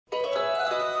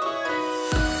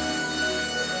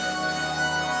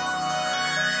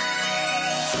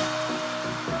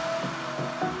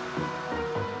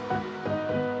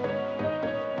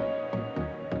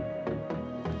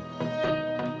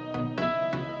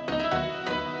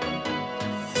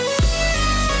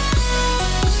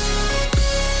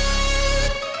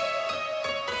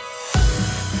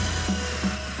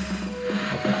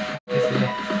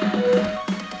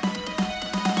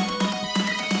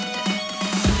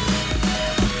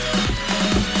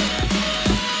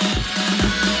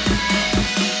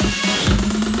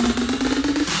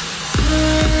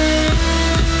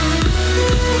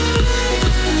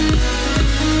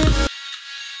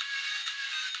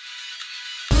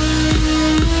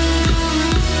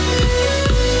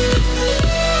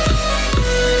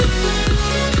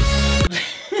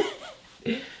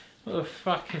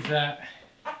fuck is that?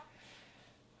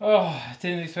 Oh,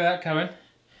 didn't expect that coming.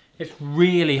 It's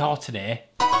really hot in here.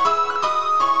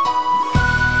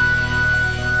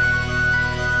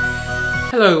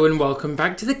 Hello and welcome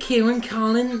back to the Kieran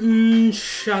Carlin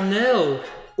channel.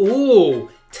 Oh,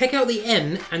 take out the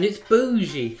M and it's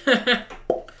bougie.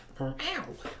 Ow.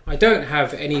 I don't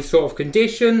have any sort of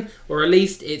condition, or at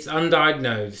least it's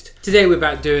undiagnosed. Today we're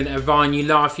back doing a Vine You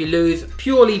Laugh You Lose,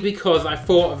 purely because I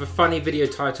thought of a funny video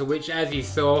title which, as you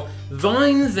saw,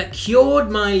 Vines That Cured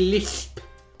My Lisp.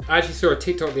 I actually saw a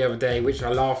TikTok the other day which I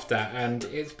laughed at, and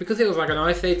it's because it was like an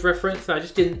Ice Age reference. I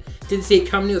just didn't see it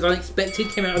coming. It was unexpected,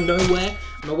 came out of nowhere.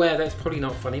 I'm aware that's probably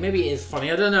not funny. Maybe it is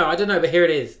funny. I don't know, but here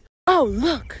it is. Oh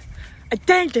look, a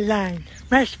dandelion.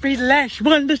 Must be the last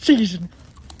one this season.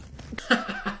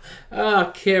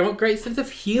 Ah, Kieran, what great sense of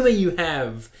humour you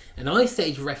have. An Ice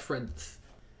Age reference.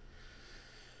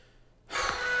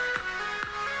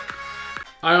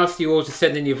 I asked you all to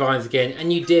send in your vines again,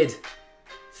 and you did.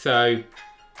 So,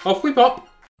 off we pop.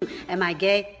 Am I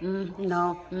gay?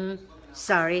 No.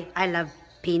 Sorry, I love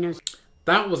penis.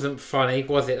 That wasn't funny,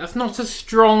 was it? That's not a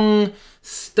strong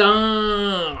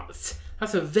start.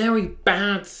 That's a very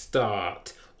bad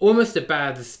start. Almost as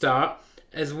bad a start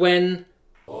as when...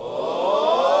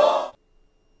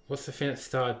 What's the thing that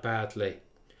started badly?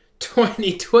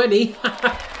 2020.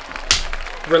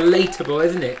 Relatable,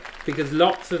 isn't it? Because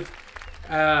lots of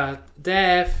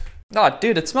death. Oh,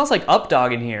 dude, it smells like up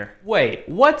dog in here. Wait,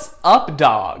 what's up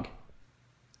dog?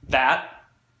 That?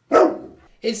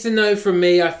 It's a no from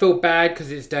me. I feel bad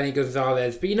because it's Danny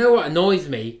Gonzalez. But you know what annoys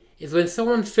me? Is when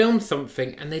someone films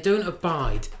something and they don't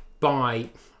abide by,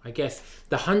 I guess,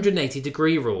 the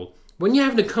 180-degree rule. When you're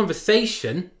having a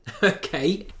conversation,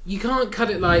 okay, you can't cut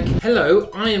it like,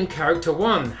 hello, I am character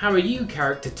 1, how are you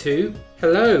character 2?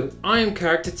 Hello, I am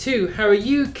character 2, how are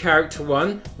you character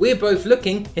 1? We're both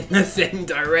looking in the same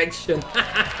direction.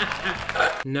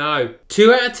 No,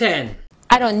 2 out of 10.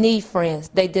 I don't need friends,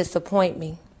 they disappoint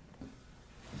me.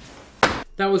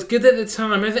 That was good at the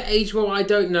time. As it aged well, I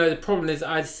don't know. The problem is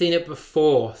I'd seen it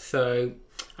before, so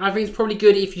I think it's probably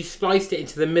good if you spliced it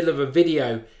into the middle of a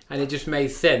video and it just made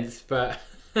sense, but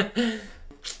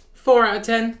 4 out of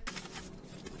 10.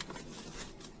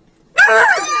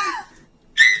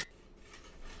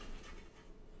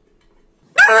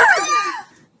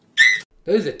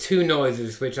 Those are two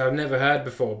noises which I've never heard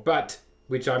before, but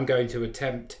which I'm going to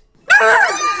attempt.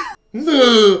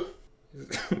 Was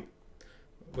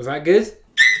that good?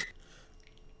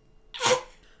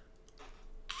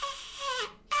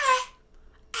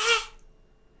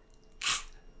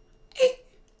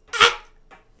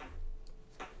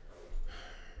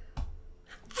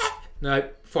 No,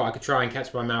 thought I could try and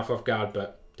catch my mouth off guard,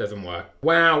 but doesn't work.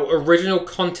 Wow, original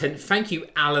content. Thank you,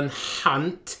 Alan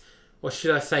Hunt. Or should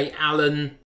I say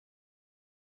Alan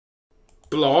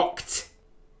Blocked?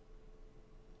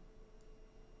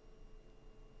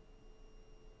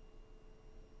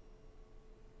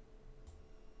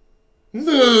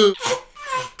 No.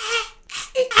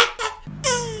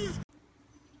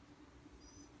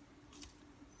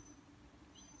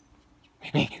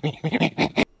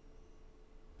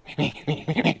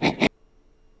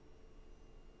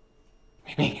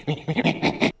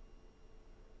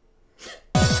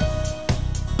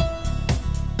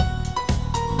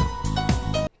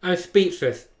 I'm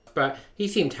speechless, but he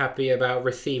seemed happy about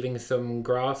receiving some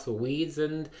grass or weeds,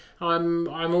 and I'm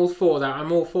all for that.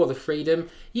 I'm all for the freedom.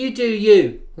 You do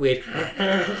you, weird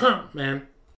man.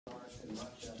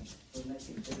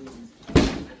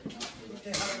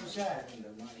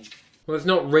 Well, it's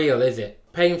not real, is it?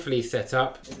 Painfully set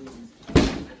up.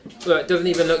 Look, it doesn't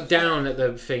even look down at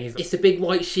the thing. It's a big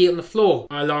white sheet on the floor.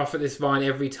 I laugh at this vine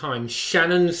every time.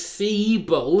 Shannon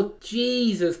Siebel?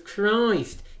 Jesus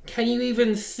Christ. Can you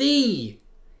even see?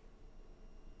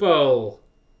 Bull.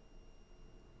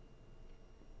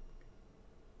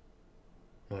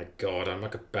 My God, I'm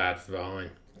like a bad vine.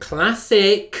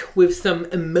 Classic with some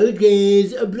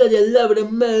emojis. I bloody love an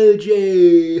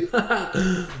emoji.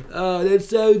 Oh, they're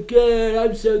so good.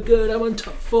 I'm so good. I'm on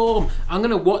top form. I'm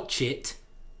gonna watch it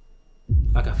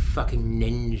like a fucking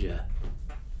ninja.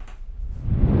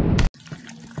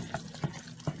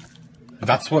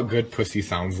 That's what good pussy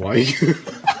sounds like.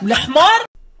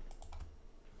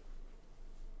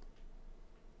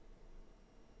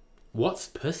 What's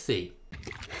pussy?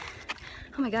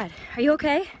 Oh my God, are you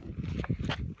okay?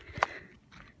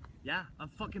 Yeah, I'm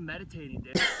fucking meditating,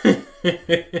 dude.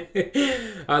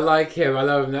 I like him, I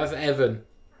love him. That's Evan.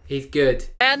 He's good.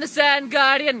 And the Sand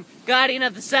Guardian, Guardian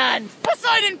of the Sand.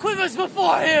 Poseidon quivers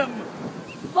before him!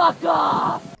 Fuck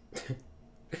off!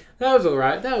 That was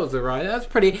alright, that was alright. That was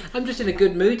pretty. I'm just in a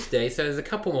good mood today, so there's a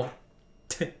couple more.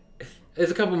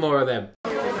 There's a couple more of them.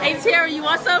 Hey, Terry, you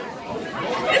want some?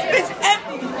 This bitch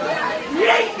empty.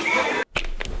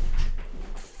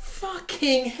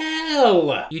 Fucking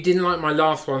hell! You didn't like my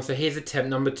last one, so here's attempt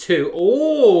number 2.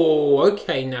 Oh,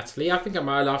 okay, Natalie. I think I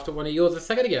might have laughed at one of yours a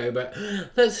second ago, but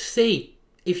let's see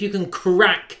if you can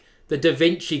crack the Da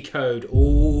Vinci Code.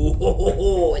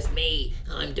 Oh, it's me.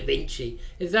 I'm Da Vinci.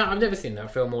 Is that? I've never seen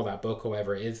that film or that book or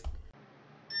whatever it is.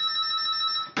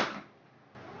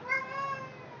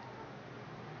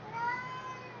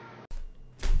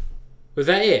 Was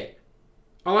that it?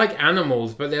 I like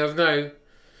animals, but there was no...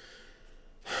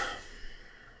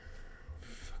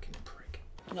 Fucking prick.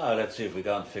 Now let's see if we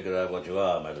can't figure out what you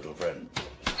are, my little friend.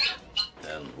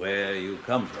 And where you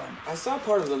come from. I saw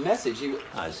part of the message.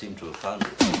 I seem to have found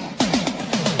it.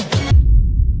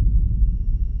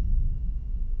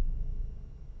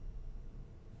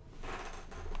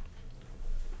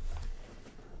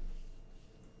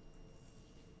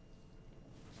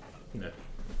 No.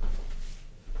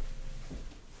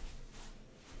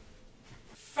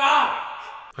 Fuck!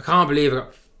 I can't believe I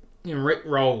got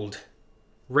Rick-rolled.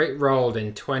 Rick-rolled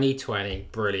in 2020.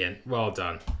 Brilliant. Well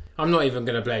done. I'm not even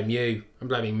going to blame you. I'm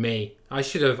blaming me. I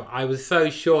was so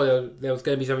sure there was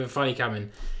going to be something funny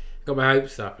coming. Got my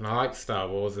hopes up, and I like Star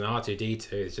Wars, and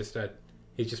R2-D2 is just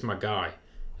he's just my guy.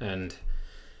 And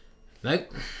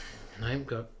nope,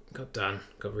 got done.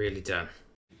 Got really done.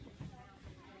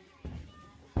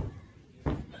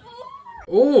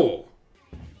 Oh!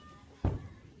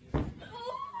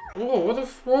 Oh, what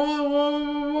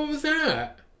was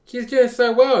that? She's doing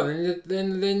so well, and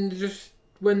then just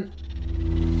went...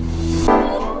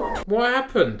 What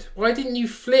happened? Why didn't you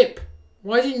flip?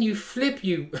 Why didn't you flip,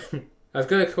 you... I was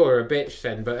going to call her a bitch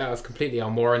then, but that was completely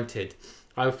unwarranted.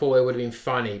 I thought it would have been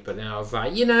funny, but then I was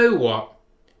like, you know what?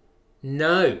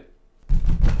 No.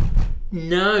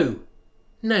 No.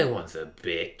 No one's a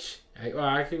bitch. Well,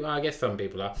 I guess some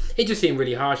people are. It just seemed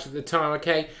really harsh at the time,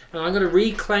 okay? And I'm going to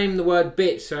reclaim the word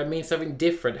bitch so it means something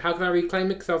different. How can I reclaim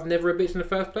it? Because I was never a bitch in the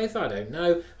first place? I don't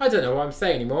know. I don't know what I'm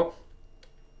saying anymore.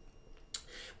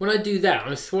 When I do that,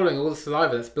 I'm swallowing all the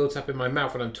saliva that's built up in my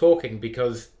mouth when I'm talking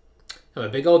because I'm a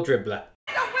big old dribbler.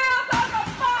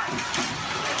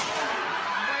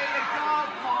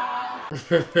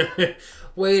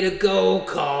 Way to go,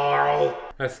 Carl!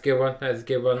 That's a good one. That's a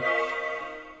good one.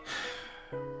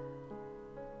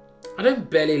 I don't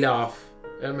belly laugh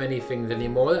at many things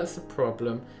anymore. That's the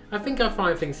problem. I think I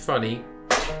find things funny,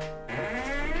 but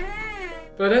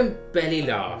I don't belly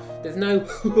laugh. There's no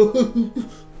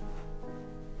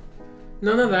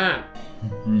none of that.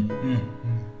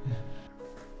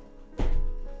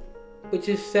 Which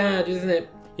is sad, isn't it?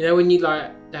 You know when you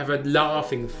like have a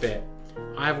laughing fit?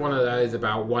 I have one of those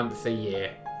about once a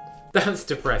year. That's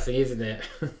depressing, isn't it?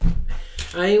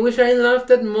 I wish I laughed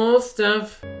at more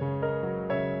stuff.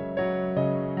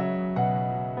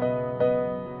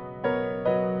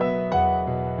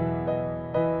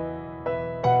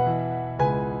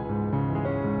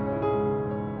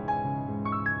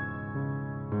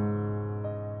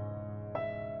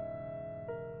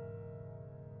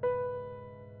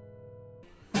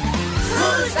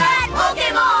 Who's that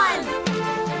Pokemon?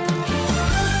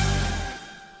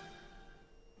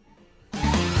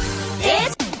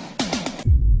 It's...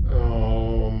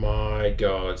 Oh my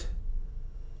god.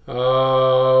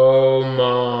 Oh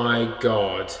my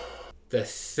god. The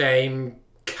same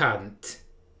cunt.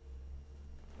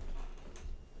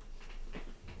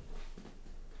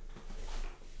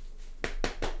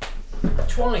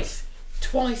 Twice.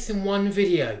 Twice in one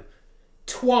video.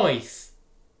 Twice.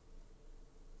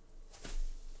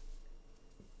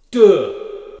 Duh.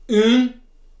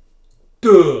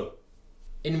 Duh.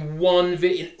 In one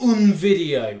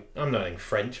video. I'm learning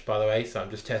French, by the way, so I'm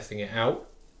just testing it out.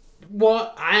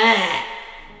 What? Ah.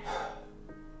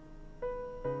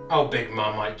 Oh, big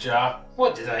Marmite jar.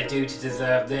 What did I do to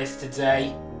deserve this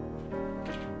today?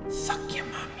 Suck your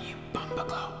mum, you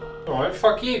bumperclaw. Alright,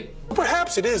 fuck you.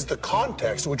 Perhaps it is the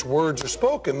context in which words are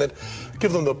spoken that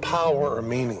give them the power or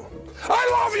meaning. I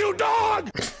love you, dog!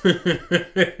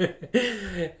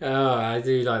 Oh, I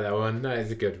do like that one. That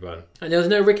is a good one. And there was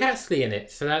no Rick Astley in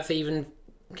it, so that's even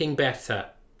fucking better.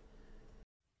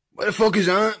 What the fuck is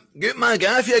that? Get my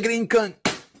guy if you green cunt.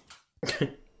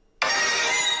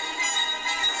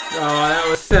 Oh, that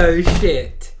was so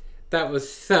shit. That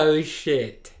was so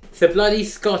shit. It's a bloody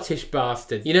Scottish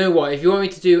bastard. You know what? If you want me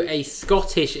to do a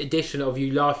Scottish edition of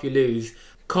You Laugh You Lose,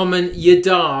 comment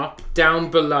Yadar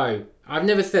down below. I've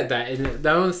never said that.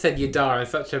 No one said Yadar in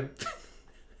such a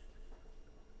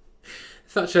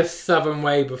such a southern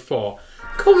way before.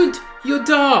 Comment your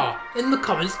da in the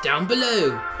comments down below.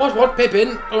 What,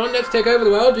 Pippin? Come on, let's take over the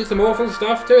world, do some awful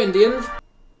stuff to Indians.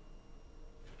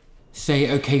 Say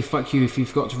okay, fuck you if you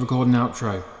forgot to record an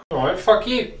outro. Alright, fuck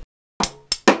you.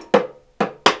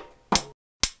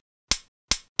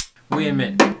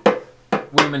 Women.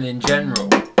 Women in general.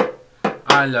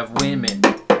 I love women.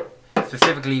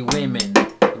 Specifically women.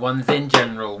 The ones in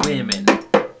general, women.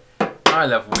 I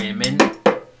love women.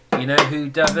 You know who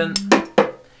doesn't?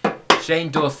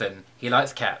 Shane Dawson. He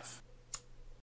likes cats.